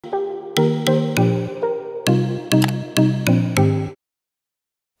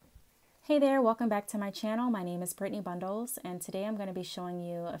Hey there, welcome back to my channel. My name is Brittany Bundles, and today I'm going to be showing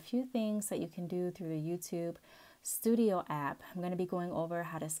you a few things that you can do through the YouTube Studio app. I'm going to be going over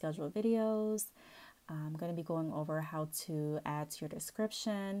how to schedule videos. I'm going to be going over how to add to your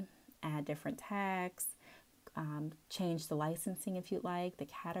description, add different tags, change the licensing if you'd like, the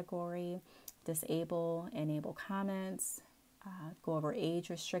category, disable, enable comments, go over age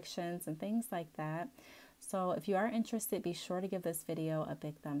restrictions and things like that. So if you are interested, be sure to give this video a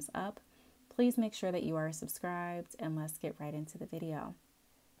big thumbs up. Please make sure that you are subscribed, and let's get right into the video.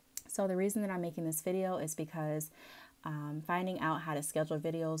 So the reason that I'm making this video is because finding out how to schedule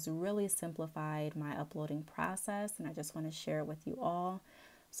videos really simplified my uploading process, and I just want to share it with you all.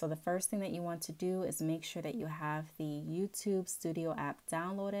 So the first thing that you want to do is make sure that you have the YouTube Studio app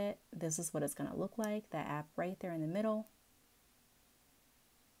downloaded. This is what it's going to look like, that app right there in the middle.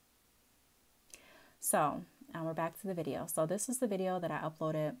 So we're back to the video. So this is the video that I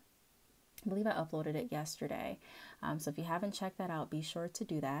uploaded. I believe I uploaded it yesterday. So if you haven't checked that out, be sure to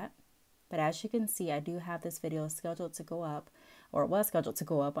do that. But as you can see, I do have this video scheduled to go up, or it was scheduled to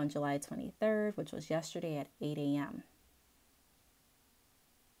go up on July 23rd, which was yesterday at 8 a.m.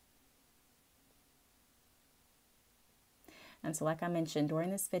 And so like I mentioned, during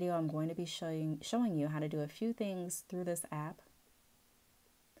this video, I'm going to be showing you how to do a few things through this app.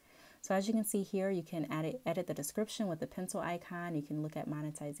 So as you can see here, you can edit the description with the pencil icon. You can look at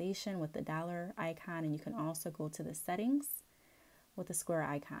monetization with the dollar icon, and you can also go to the settings with the square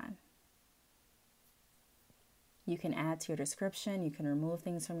icon. You can add to your description. You can remove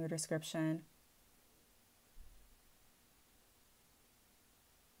things from your description.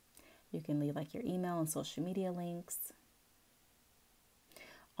 You can leave like your email and social media links.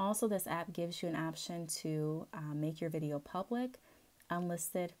 Also, this app gives you an option to make your video public,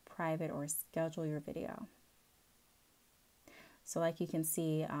 unlisted, private, or schedule your video. So like you can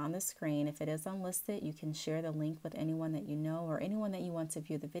see on the screen, if it is unlisted, you can share the link with anyone that you know or anyone that you want to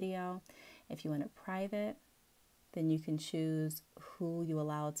view the video. If you want it private, then you can choose who you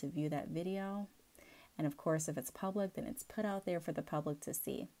allow to view that video. And of course, if it's public, then it's put out there for the public to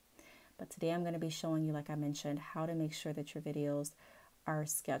see. But today I'm going to be showing you, like I mentioned, how to make sure that your videos are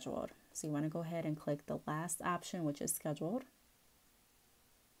scheduled. So you want to go ahead and click the last option, which is scheduled.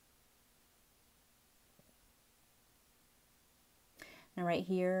 Now right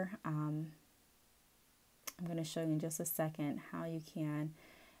here, I'm going to show you in just a second how you can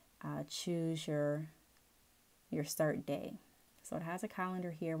choose your start day. So it has a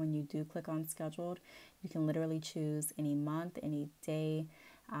calendar here. When you do click on scheduled, you can literally choose any month, any day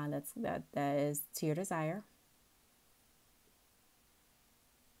that is to your desire.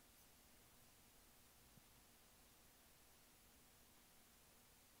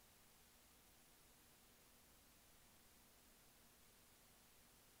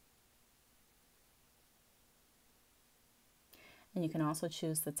 And you can also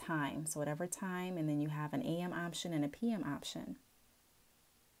choose the time. So whatever time, and then you have an AM option and a PM option.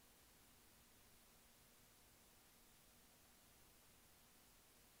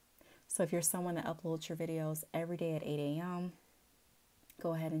 So if you're someone that uploads your videos every day at 8 a.m.,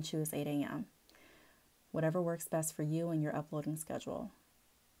 go ahead and choose 8 a.m. Whatever works best for you and your uploading schedule.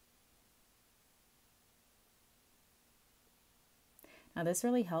 Now this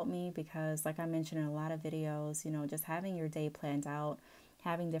really helped me because, like I mentioned in a lot of videos, just having your day planned out,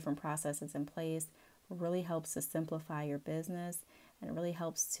 having different processes in place really helps to simplify your business, and it really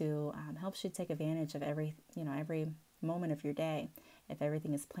helps you take advantage of every moment of your day. If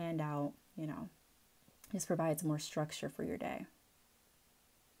everything is planned out, just provides more structure for your day.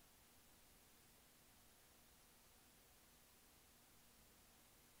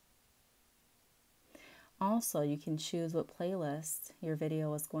 Also, you can choose what playlist your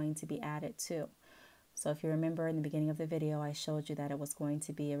video is going to be added to. So if you remember in the beginning of the video, I showed you that it was going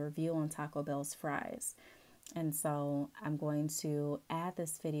to be a review on Taco Bell's fries. And so I'm going to add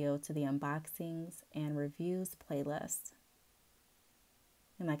this video to the unboxings and reviews playlist.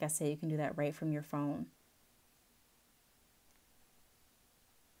 And like I said, you can do that right from your phone.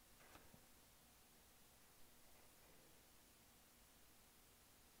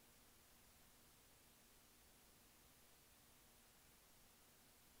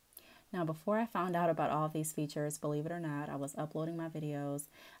 Now, before I found out about all of these features, believe it or not, I was uploading my videos.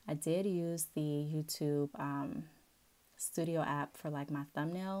 I did use the YouTube Studio app for like my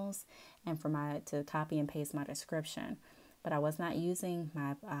thumbnails and for to copy and paste my description. But I was not using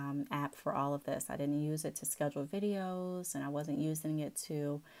my app for all of this. I didn't use it to schedule videos, and I wasn't using it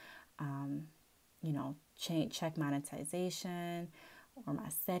to, check monetization or my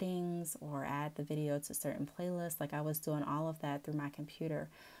settings or add the video to certain playlists. Like I was doing all of that through my computer.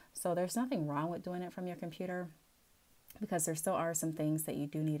 So there's nothing wrong with doing it from your computer, because there still are some things that you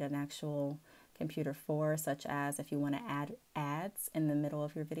do need an actual computer for, such as if you want to add ads in the middle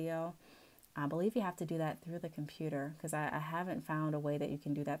of your video. I believe you have to do that through the computer, because I haven't found a way that you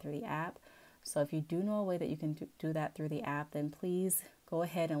can do that through the app. So if you do know a way that you can do that through the app, then please go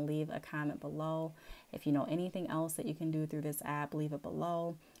ahead and leave a comment below. If you know anything else that you can do through this app, leave it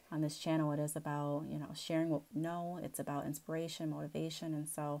below. On this channel, it is about, sharing what we know. It's about inspiration, motivation. And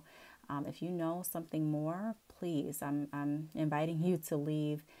so if you know something more, please, I'm inviting you to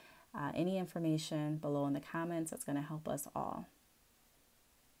leave any information below in the comments. That's going to help us all.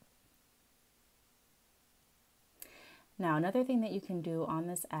 Now, another thing that you can do on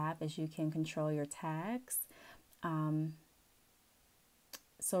this app is you can control your tags.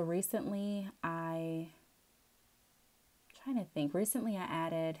 So recently I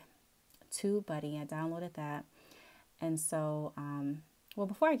added TubeBuddy. I downloaded that. And so, well,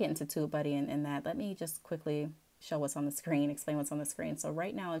 before I get into TubeBuddy and that, let me just quickly show what's on the screen, explain what's on the screen. So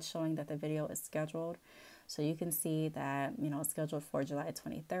right now it's showing that the video is scheduled. So you can see that, it's scheduled for July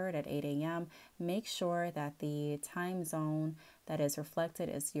 23rd at 8 a.m. Make sure that the time zone that is reflected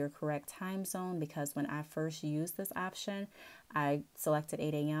is your correct time zone, because when I first used this option, I selected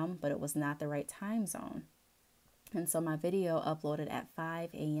 8 a.m., but it was not the right time zone. And so my video uploaded at 5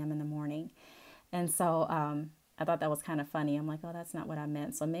 a.m. in the morning. And so I thought that was kind of funny. I'm like, oh, that's not what I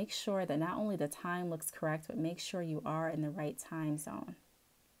meant. So make sure that not only the time looks correct, but make sure you are in the right time zone.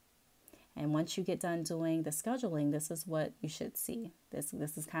 And once you get done doing the scheduling, this is what you should see. This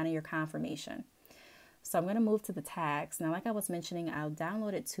is kind of your confirmation. So I'm going to move to the tags. Now, like I was mentioning, I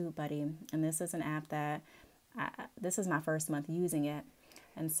downloaded TubeBuddy, and this is an app that this is my first month using it.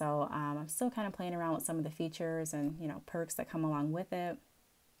 And so I'm still kind of playing around with some of the features and, perks that come along with it.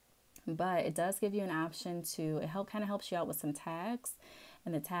 But it does give you an option to, kind of helps you out with some tags.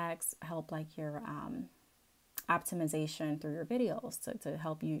 And the tags help like your optimization through your videos to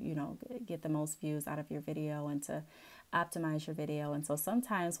help you, get the most views out of your video and to optimize your video. And so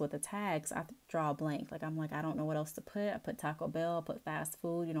sometimes with the tags, I draw a blank. Like, I'm like, I don't know what else to put. I put Taco Bell, I put fast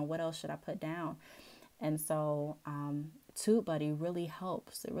food, what else should I put down? And so TubeBuddy really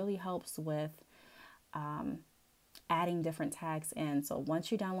helps. It really helps with adding different tags in. So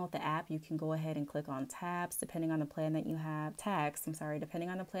once you download the app, you can go ahead and click on tabs, depending on the plan that you have, depending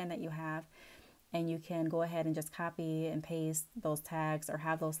on the plan that you have. And you can go ahead and just copy and paste those tags, or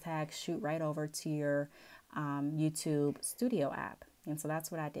have those tags shoot right over to your YouTube Studio app. And so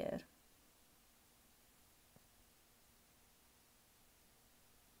that's what I did.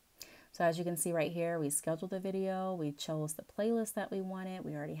 So as you can see right here, we scheduled the video, we chose the playlist that we wanted,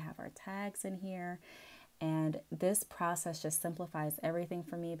 we already have our tags in here. And this process just simplifies everything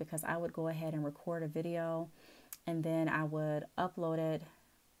for me, because I would go ahead and record a video and then I would upload it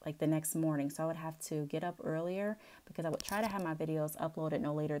like the next morning. So I would have to get up earlier, because I would try to have my videos uploaded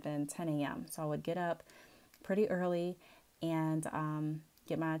no later than 10 a.m. So I would get up pretty early and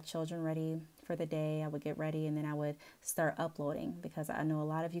get my children ready for the day. I would get ready and then I would start uploading, because I know a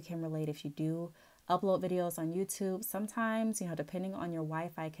lot of you can relate. If you do upload videos on YouTube, sometimes, depending on your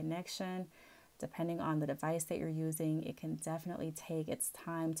Wi-Fi connection, depending on the device that you're using, it can definitely take its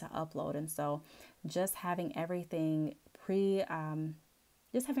time to upload. And so just having everything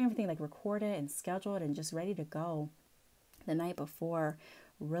like recorded and scheduled and just ready to go the night before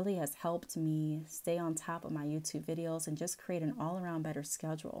really has helped me stay on top of my YouTube videos and just create an all-around better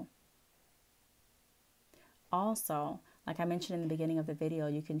schedule. Also, like I mentioned in the beginning of the video,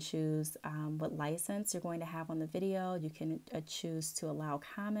 you can choose what license you're going to have on the video. You can choose to allow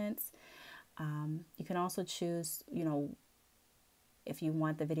comments. You can also choose, if you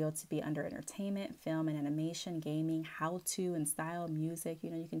want the video to be under entertainment, film and animation, gaming, how-to and style, music,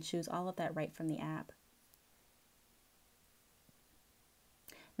 you can choose all of that right from the app.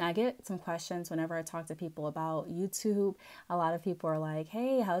 Now, I get some questions whenever I talk to people about YouTube. A lot of people are like,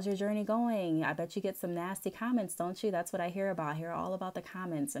 hey, how's your journey going? I bet you get some nasty comments, don't you? That's what I hear about. I hear all about the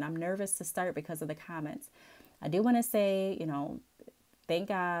comments, and I'm nervous to start because of the comments. I do want to say, thank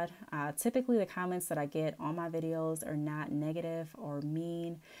God. Typically, the comments that I get on my videos are not negative or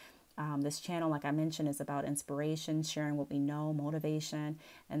mean. This channel, like I mentioned, is about inspiration, sharing what we know, motivation.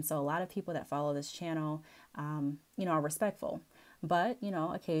 And so a lot of people that follow this channel, are respectful. But,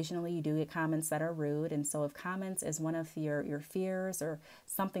 occasionally you do get comments that are rude. And so if comments is one of your fears or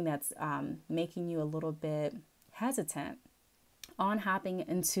something that's making you a little bit hesitant on hopping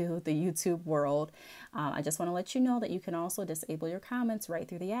into the YouTube world, I just want to let you know that you can also disable your comments right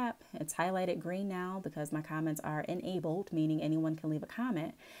through the app. It's highlighted green now because my comments are enabled, meaning anyone can leave a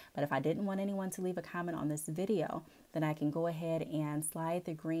comment. But if I didn't want anyone to leave a comment on this video, then I can go ahead and slide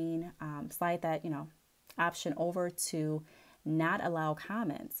the green, slide that, option over to not allow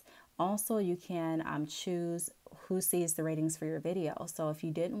comments. Also, you can choose who sees the ratings for your video. So if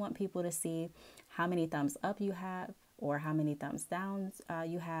you didn't want people to see how many thumbs up you have or how many thumbs down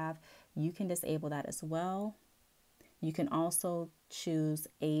you have, you can disable that as well. You can also choose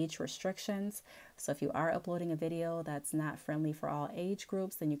age restrictions. So if you are uploading a video that's not friendly for all age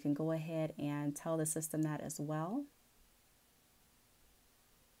groups, then you can go ahead and tell the system that as well.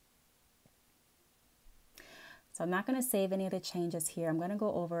 So I'm not going to save any of the changes here. I'm going to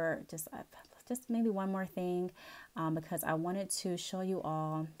go over just maybe one more thing because I wanted to show you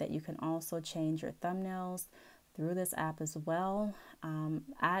all that you can also change your thumbnails through this app as well.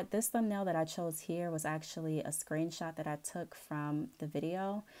 This thumbnail that I chose here was actually a screenshot that I took from the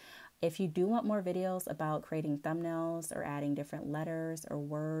video. If you do want more videos about creating thumbnails or adding different letters or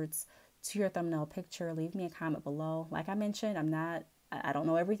words to your thumbnail picture, leave me a comment below. Like I mentioned, I don't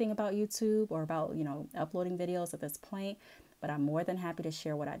know everything about YouTube or about, uploading videos at this point, but I'm more than happy to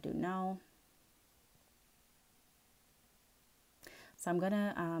share what I do know. So I'm going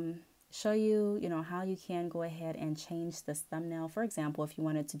to show you, how you can go ahead and change this thumbnail. For example, if you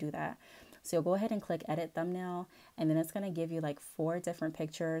wanted to do that. So you'll go ahead and click edit thumbnail, and then it's going to give you like 4 different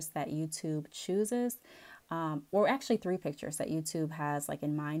pictures that YouTube chooses, or actually 3 pictures that YouTube has like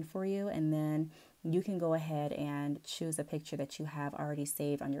in mind for you. And then you can go ahead and choose a picture that you have already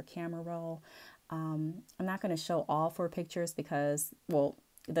saved on your camera roll. I'm not going to show all 4 pictures because, well,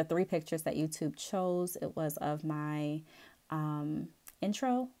 the 3 pictures that YouTube chose, it was of my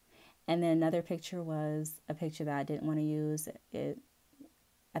intro. And then another picture was a picture that I didn't want to use.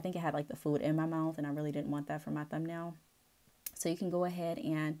 I think it had like the food in my mouth, and I really didn't want that for my thumbnail. So you can go ahead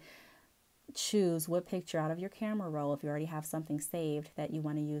and choose what picture out of your camera roll, if you already have something saved, that you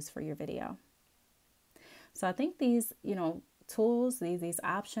want to use for your video. So I think these, tools, these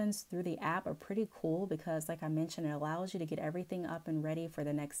options through the app are pretty cool because, like I mentioned, it allows you to get everything up and ready for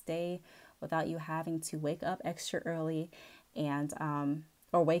the next day without you having to wake up extra early and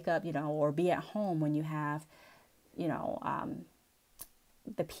or wake up, or be at home when you have,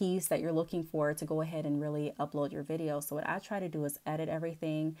 the piece that you're looking for to go ahead and really upload your video. So what I try to do is edit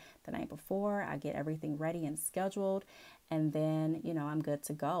everything the night before. I get everything ready and scheduled, and then, I'm good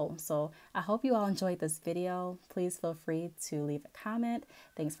to go. So I hope you all enjoyed this video. Please feel free to leave a comment.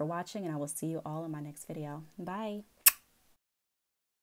 Thanks for watching, and I will see you all in my next video. Bye.